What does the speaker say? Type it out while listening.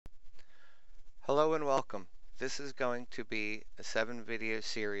Hello and welcome. This is going to be a 7-video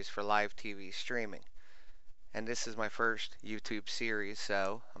series for live TV streaming. And this is my first YouTube series,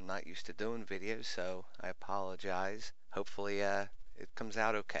 so I'm not used to doing videos, so I apologize. Hopefully it comes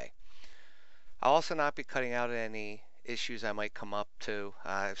out okay. I'll also not be cutting out any issues I might come up to.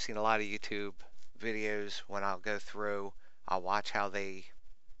 I've seen a lot of YouTube videos when I'll go through, I'll watch how they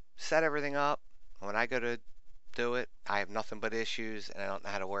set everything up. When I go to do it, I have nothing but issues and I don't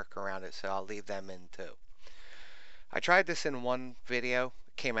know how to work around it, so I'll leave them in too. I tried this in one video.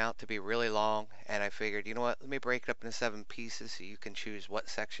 It came out to be really long, and I figured, you know what, let me break it up into 7 pieces so you can choose what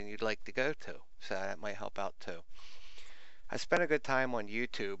section you'd like to go to. So that might help out too. I spent a good time on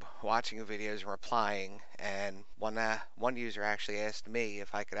YouTube watching videos and replying, and one user actually asked me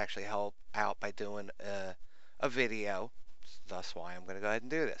if I could actually help out by doing a video. That's why I'm going to go ahead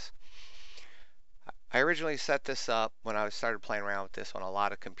and do this. I originally set this up when I started playing around with this on a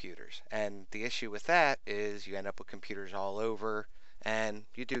lot of computers, and the issue with that is you end up with computers all over and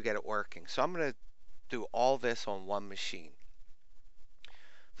you do get it working. So I'm going to do all this on one machine.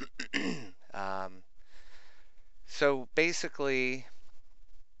 So basically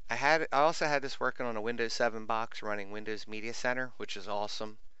I also had this working on a Windows 7 box running Windows Media Center, which is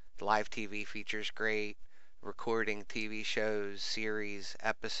awesome. The live TV features great, recording TV shows, series,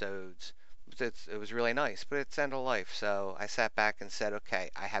 episodes. It was really nice, but it's end of life. So I sat back and said, okay,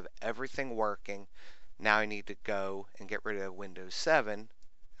 I have everything working. Now I need to go and get rid of Windows 7.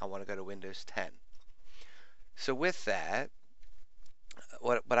 I want to go to Windows 10. So with that,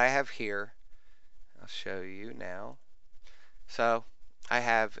 what I have here, I'll show you now. So I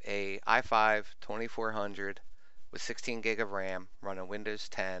have a i5 2400 with 16 gig of RAM running Windows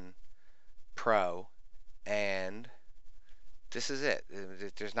 10 Pro, and this is it.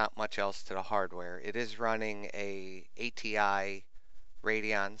 There's not much else to the hardware. It is running a ATI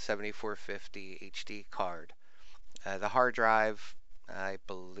Radeon 7450 HD card. The hard drive, I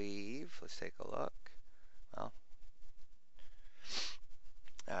believe, let's take a look. Well,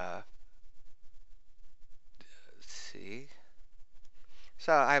 let's see.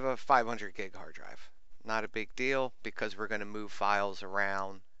 So I have a 500 gig hard drive. Not a big deal because we're going to move files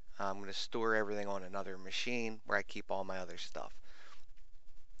around. I'm going to store everything on another machine where I keep all my other stuff.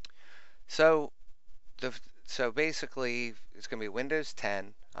 So basically it's going to be Windows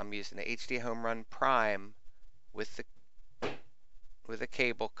 10. I'm using the HDHomerun Prime with a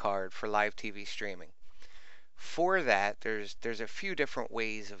cable card for live TV streaming. For that, there's a few different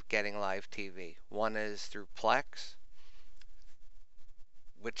ways of getting live TV. One is through Plex,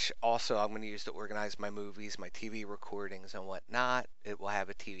 which also I'm going to use to organize my movies, my TV recordings, and whatnot. It will have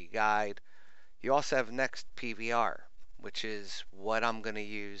a TV guide. You also have NextPVR, which is what I'm going to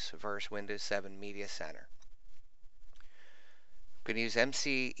use versus Windows 7 Media Center. I'm going to use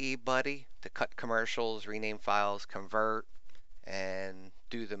MceBuddy to cut commercials, rename files, convert, and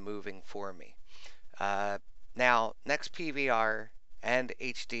do the moving for me. Now, NextPVR and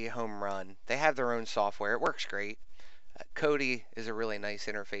HDHomerun, they have their own software. It works great. Kodi is a really nice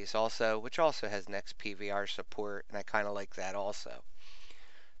interface also, which also has NextPVR support, and I kind of like that also.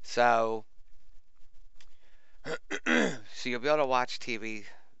 So you'll be able to watch TV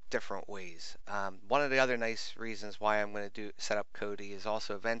different ways. One of the other nice reasons why I'm going to set up Kodi is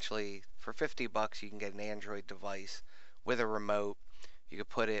also eventually for $50 you can get an Android device with a remote. You can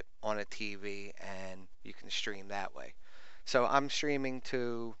put it on a TV and you can stream that way. So I'm streaming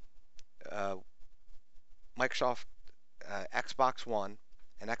to Microsoft Xbox One,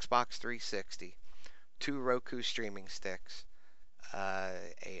 an Xbox 360, 2 Roku streaming sticks,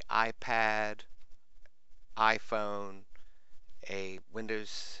 a iPad, iPhone, a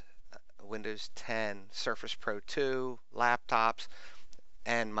Windows 10 Surface Pro 2, laptops,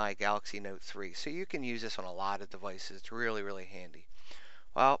 and my Galaxy Note 3. So you can use this on a lot of devices. It's really, really handy.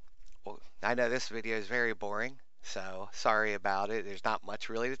 Well, I know this video is very boring, so sorry about it. There's not much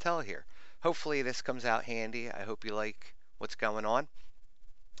really to tell here. Hopefully this comes out handy. I hope you like what's going on.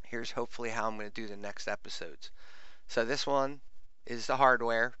 Here's hopefully how I'm going to do the next episodes. So this one is the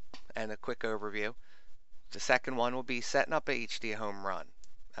hardware and a quick overview. The second one will be setting up a HDHomerun.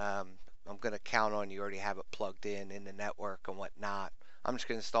 I'm going to count on you already have it plugged in the network and whatnot. I'm just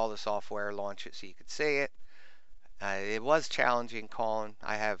going to install the software, launch it so you can see it. It was challenging calling.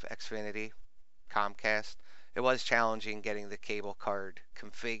 I have Xfinity, Comcast. It was challenging getting the cable card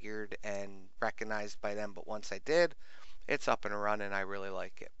configured and recognized by them, but once I did, it's up and running. I really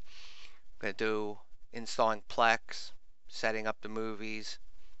like it. I'm going to do installing Plex, setting up the movies,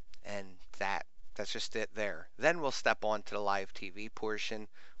 and that's just it there. Then we'll step on to the live TV portion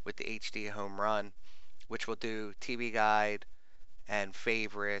with the HDHomerun, which will do TV guide and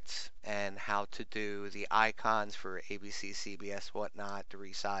favorites and how to do the icons for ABC, CBS, whatnot, the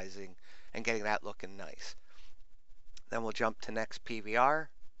resizing, and getting that looking nice. Then we'll jump to NextPVR,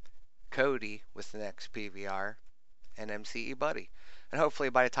 Kodi with the NextPVR, and MceBuddy. And hopefully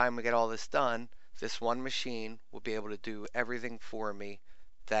by the time we get all this done, this one machine will be able to do everything for me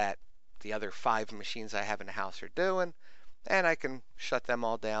that the other 5 machines I have in the house are doing, and I can shut them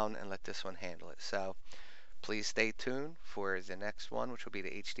all down and let this one handle it. So please stay tuned for the next one, which will be the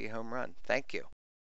HDHomerun. Thank you.